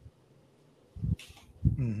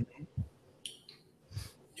 Mm-hmm.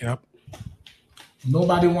 Yep.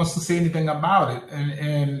 Nobody wants to say anything about it.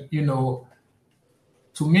 And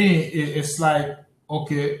to me, it's like,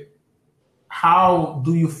 okay, how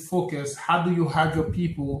do you focus? How do you have your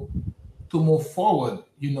people to move forward?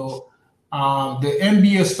 The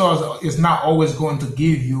NBA stars is not always going to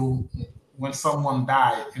give you when someone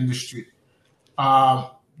died in the street.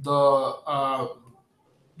 The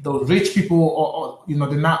rich people,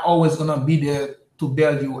 they're not always going to be there to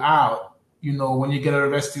bail you out, when you get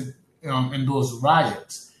arrested in those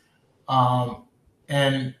riots.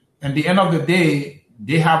 And at the end of the day,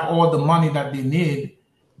 they have all the money that they need.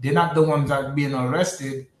 They're not the ones that are being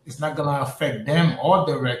arrested. It's not going to affect them or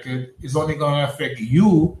their record. It's only going to affect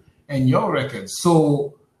you and your record.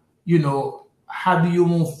 So, how do you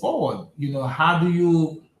move forward? How do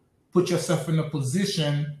you put yourself in a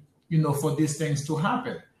position, for these things to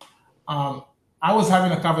happen? I was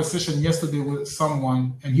having a conversation yesterday with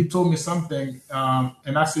someone, and he told me something,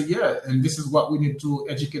 and I said, yeah, and this is what we need to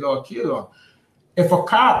educate our kids on. If a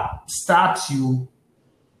cop stops you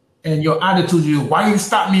and your attitude is, why you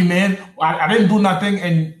stop me, man? I didn't do nothing,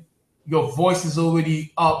 and your voice is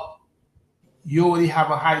already up. You already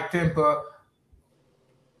have a high temper.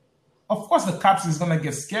 Of course, the cops is going to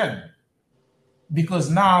get scared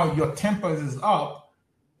because now your temper is up.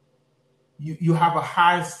 You have a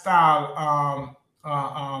high style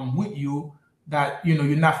with you that,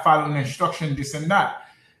 you're not following instruction, this and that.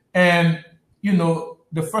 And,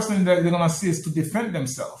 the first thing that they're going to see is to defend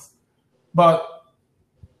themselves. But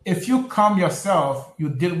if you calm yourself, you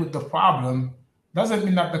deal with the problem, doesn't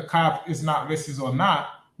mean that the cop is not racist or not.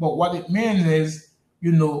 But what it means is,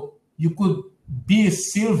 you could be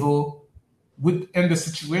civil within the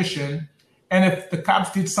situation. And if the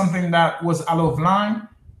cops did something that was out of line,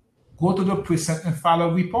 go to the precinct and file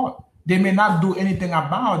a report. They may not do anything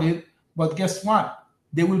about it, but guess what?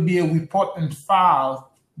 There will be a report and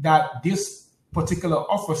file that this particular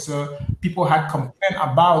officer, people had complained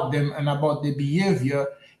about them and about their behavior,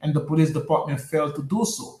 and the police department failed to do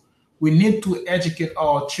so. We need to educate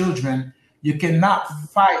our children. You cannot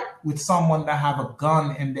fight with someone that have a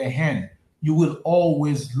gun in their hand. You will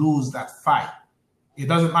always lose that fight. It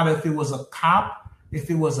doesn't matter if it was a cop, if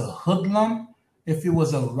it was a hoodlum, if it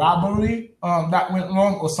was a robbery that went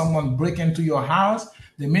wrong, or someone break into your house.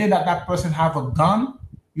 The minute that person have a gun,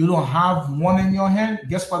 you don't have one in your hand,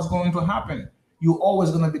 guess what's going to happen? You're always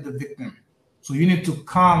going to be the victim. So you need to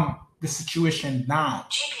calm the situation down.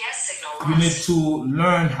 GPS signal lost. You need to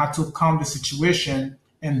learn how to calm the situation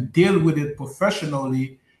and deal with it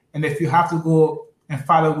professionally. And if you have to go and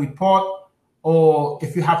file a report, or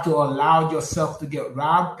if you have to allow yourself to get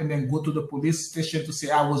robbed and then go to the police station to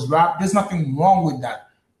say, I was robbed, there's nothing wrong with that.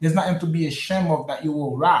 There's nothing to be ashamed of that you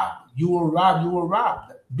were robbed. You were robbed, you were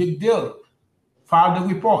robbed. Big deal. File the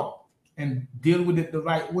report. and deal with it the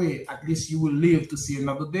right way, at least you will live to see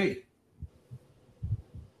another day.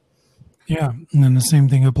 Yeah, and then the same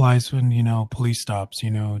thing applies when police stops.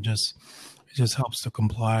 It just helps to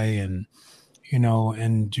comply and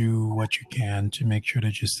and do what you can to make sure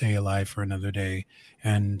that you stay alive for another day.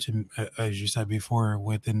 And to, as you said before,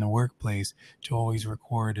 within the workplace, to always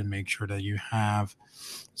record and make sure that you have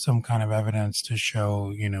some kind of evidence to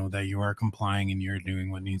show, that you are complying and you're doing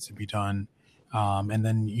what needs to be done. And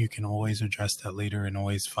then you can always address that later and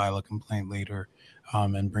always file a complaint later,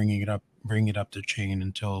 and bring it up the chain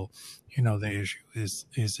until the issue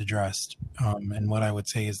is addressed. And what I would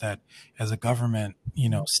say is that as a government,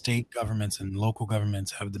 state governments and local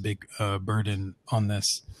governments have the big burden on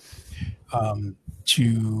this,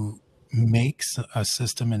 to make a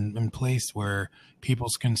system in place where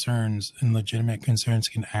people's concerns and legitimate concerns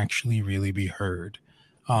can actually really be heard.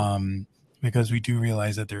 Because we do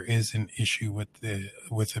realize that there is an issue with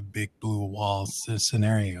a big blue wall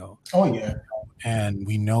scenario. Oh yeah. And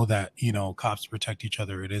we know that cops protect each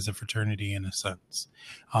other. It is a fraternity in a sense.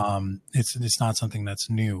 It's not something that's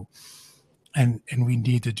new, and we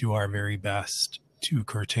need to do our very best to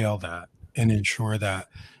curtail that and ensure that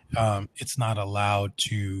it's not allowed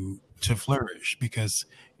to flourish, because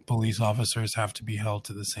police officers have to be held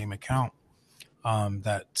to the same account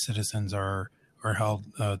that citizens are held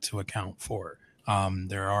to account for.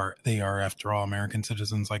 They are, after all, American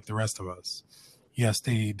citizens like the rest of us. Yes,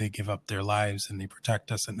 they give up their lives and they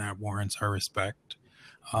protect us, and that warrants our respect.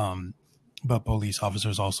 But police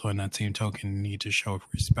officers also, in that same token, need to show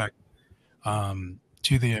respect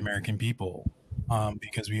to the American people,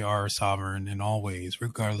 because we are sovereign in all ways,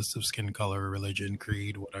 regardless of skin color, religion,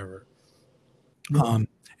 creed, whatever.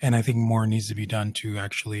 And I think more needs to be done to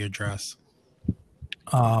actually address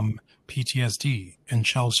PTSD and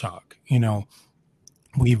shell shock.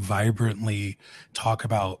 We vibrantly talk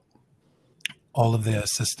about all of the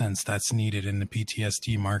assistance that's needed in the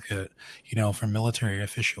PTSD market, from military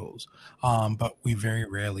officials. But we very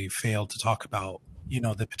rarely fail to talk about,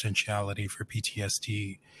 the potentiality for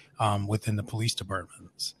PTSD within the police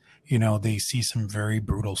departments. They see some very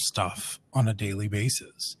brutal stuff on a daily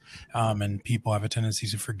basis. And people have a tendency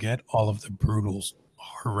to forget all of the brutal,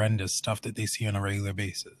 horrendous stuff that they see on a regular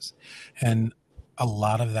basis. And a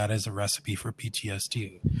lot of that is a recipe for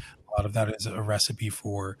PTSD. A lot of that is a recipe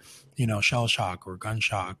for, shell shock or gun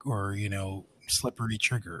shock or, slippery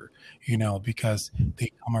trigger, because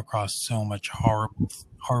they come across so much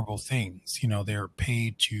horrible things. They're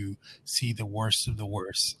paid to see the worst of the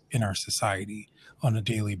worst in our society on a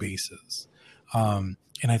daily basis. And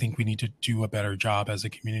I think we need to do a better job as a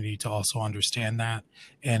community to also understand that,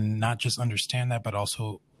 and not just understand that, but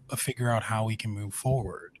also figure out how we can move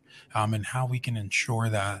forward. And how we can ensure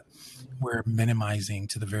that we're minimizing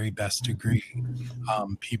to the very best degree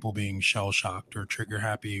people being shell shocked or trigger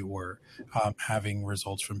happy or having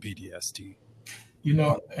results from PTSD.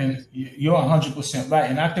 And you're 100% right.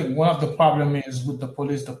 And I think one of the problem is with the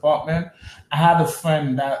police department. I had a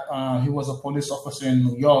friend that he was a police officer in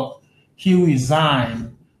New York. He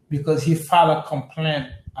resigned because he filed a complaint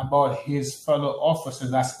about his fellow officer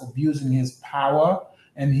that's abusing his power,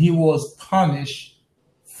 and he was punished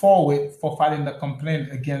for it, for filing the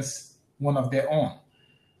complaint against one of their own.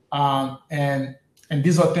 And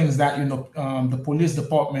these are things that the police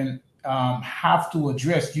department have to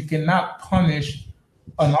address. You cannot punish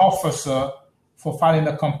an officer for filing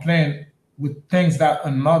a complaint with things that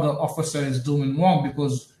another officer is doing wrong,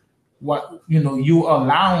 because you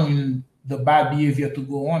allowing the bad behavior to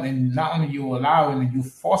go on, and not only you allowing it, you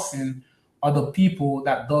forcing other people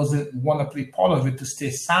that doesn't want to play part of it to stay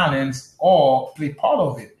silent or play part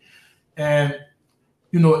of it. And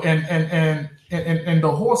and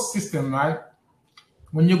the whole system, right?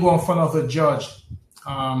 When you go in front of a judge,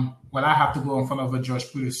 I have to go in front of a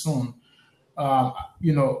judge pretty soon.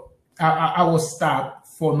 I was stopped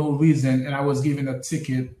for no reason, and I was given a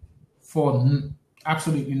ticket for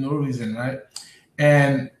absolutely no reason, right?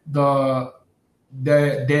 And their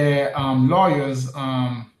lawyers,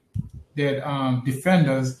 their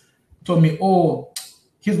defenders, told me, "Oh,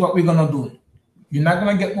 here's what we're gonna do. You're not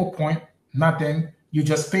gonna get no point, nothing. You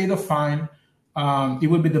just pay the fine. It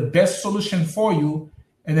will be the best solution for you,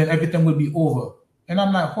 and then everything will be over." And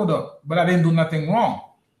I'm like, "Hold up, but I didn't do nothing wrong.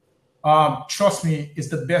 Trust me, it's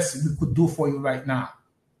the best we could do for you right now.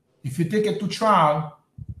 If you take it to trial,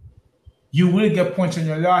 you will get points on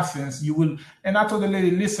your license. You will." And I told the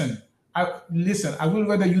lady, listen, I will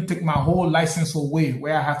rather you take my whole license away,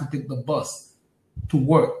 where I have to take the bus to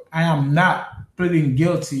work. I am not pleading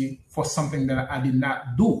guilty for something that I did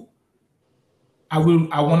not do. I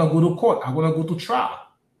want to go to court. I want to go to trial.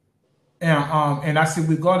 And I say,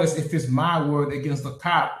 regardless if it's my word against the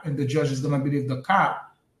cop and the judge is going to believe the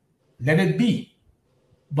cop, let it be.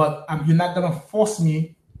 But you're not going to force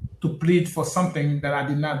me to plead for something that I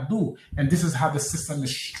did not do. And this is how the system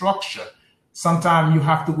is structured. Sometimes you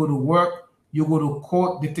have to go to work, you go to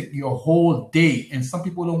court, they take your whole day. And some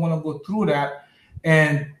people don't want to go through that.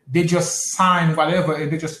 And they just sign whatever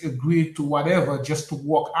and they just agree to whatever just to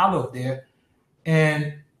walk out of there.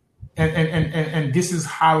 And and this is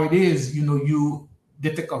how it is. They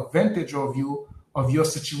take advantage of you, of your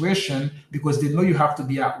situation, because they know you have to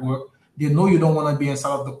be at work. They know you don't want to be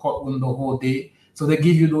inside of the courtroom the whole day. So they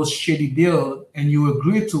give you those shady deals and you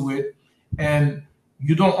agree to it. And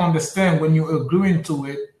you don't understand when you're agreeing to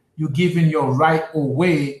it, you're giving your right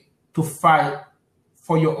away to fight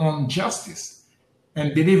for your own justice.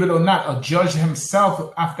 And believe it or not, a judge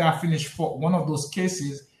himself, after I finished for one of those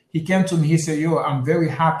cases, he came to me, he said, "Yo, I'm very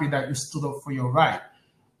happy that you stood up for your right.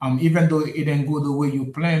 Even though it didn't go the way you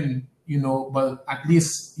planned, but at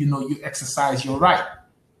least, you exercise your right.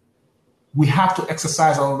 We have to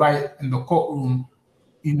exercise our right in the courtroom.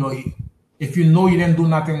 If you know you didn't do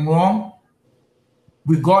nothing wrong,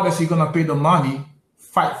 regardless you're going to pay the money,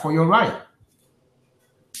 fight for your right."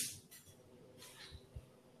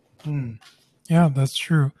 Yeah, that's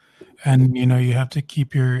true. And you have to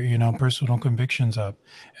keep your personal convictions up,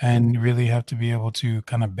 and really have to be able to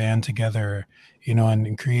kind of band together,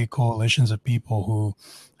 and create coalitions of people who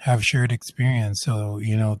have shared experience. So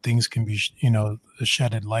things can be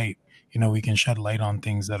shedded light. We can shed light on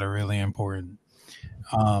things that are really important.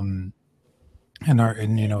 Um, and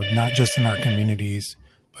not just in our communities,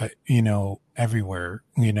 but everywhere,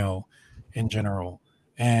 in general,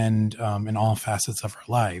 and in all facets of our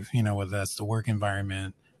life, whether that's the work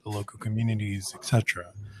environment, the local communities,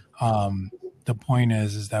 etc. The point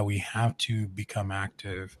is that we have to become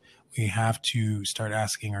active. We have to start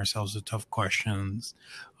asking ourselves the tough questions.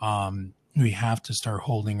 We have to start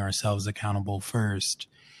holding ourselves accountable first,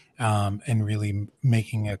 and really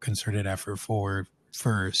making a concerted effort forward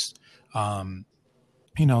first. Um,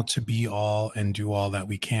 to be all and do all that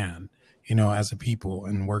we can, as a people,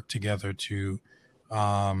 and work together to,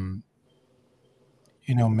 um,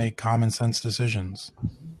 make common sense decisions,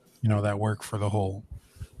 that work for the whole.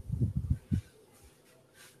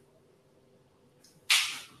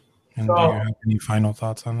 And do you So, have any final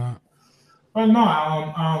thoughts on that? well, no,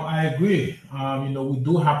 I agree. We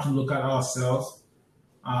do have to look at ourselves.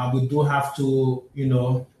 We do have to,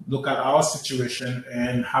 look at our situation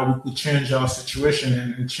and how we could change our situation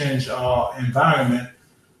and change our environment.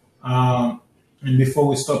 Um, and before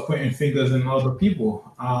we start pointing fingers in other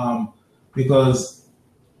people, because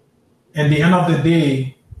at the end of the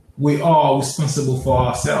day, we are responsible for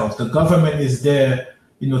ourselves. The government is there,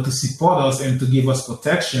 to support us and to give us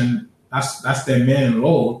protection. That's their main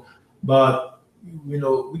role. But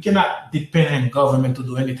we cannot depend on government to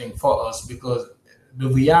do anything for us, because the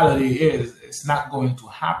reality is it's not going to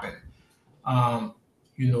happen. Um,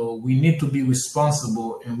 we need to be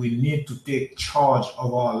responsible and we need to take charge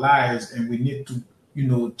of our lives, and we need to,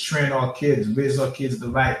 train our kids, raise our kids the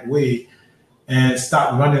right way, and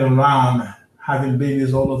stop running around having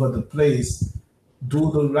babies all over the place.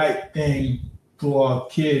 Do the right thing to our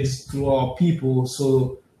kids, to our people,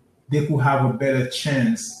 so they could have a better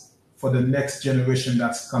chance for the next generation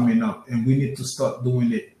that's coming up. And we need to start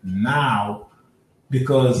doing it now,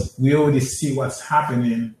 because we already see what's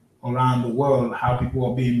happening around the world, how people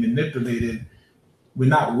are being manipulated. We're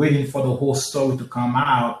not waiting for the whole story to come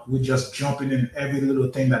out. We're just jumping in every little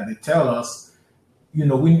thing that they tell us. We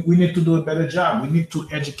need to do a better job. We need to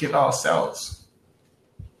educate ourselves.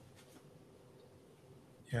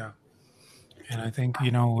 Yeah. And I think,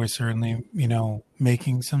 we're certainly,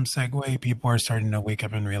 making some segue. People are starting to wake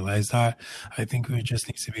up and realize that. I think it just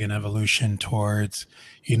needs to be an evolution towards,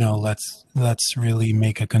 let's really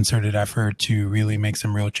make a concerted effort to really make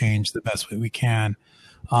some real change the best way we can.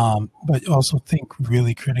 But also think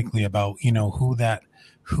really critically about,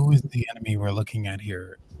 who is the enemy we're looking at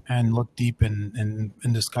here, and look deep and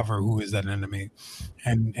discover who is that enemy.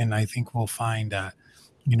 And I think we'll find that,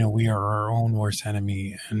 we are our own worst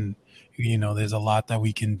enemy. And there's a lot that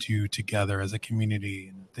we can do together as a community,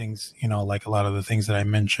 and things, like a lot of the things that I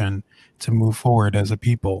mentioned, to move forward as a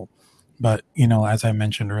people. But, as I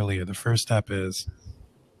mentioned earlier, the first step is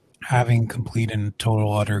having complete and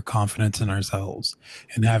total utter confidence in ourselves,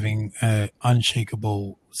 and having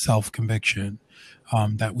unshakable self conviction,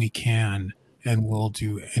 that we can and will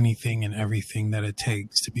do anything and everything that it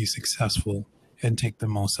takes to be successful and take the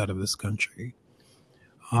most out of this country.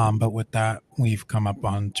 But with that, we've come up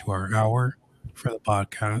on to our hour for the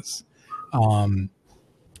podcast. Um,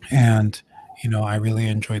 and, I really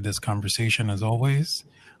enjoyed this conversation as always.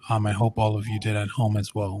 I hope all of you did at home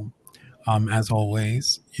as well. As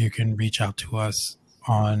always, you can reach out to us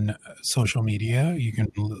on social media. You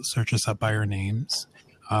can search us up by our names,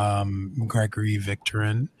 Gregory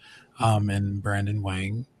Victorin, and Brandon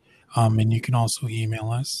Wang. And you can also email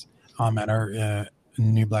us at our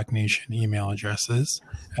New Black Nation email addresses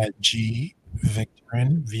at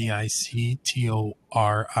gvictorin, VICTORIN,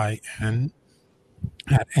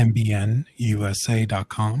 at mbnusa.com,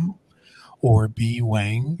 or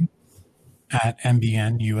bwang at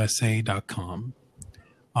mbnusa.com.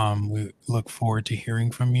 We look forward to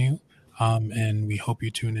hearing from you. And we hope you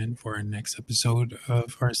tune in for our next episode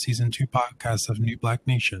of our season 2 podcast of New Black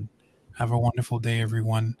Nation. Have a wonderful day,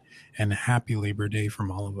 everyone, and happy Labor Day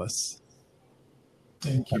from all of us.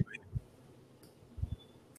 Thank you. Bye-bye.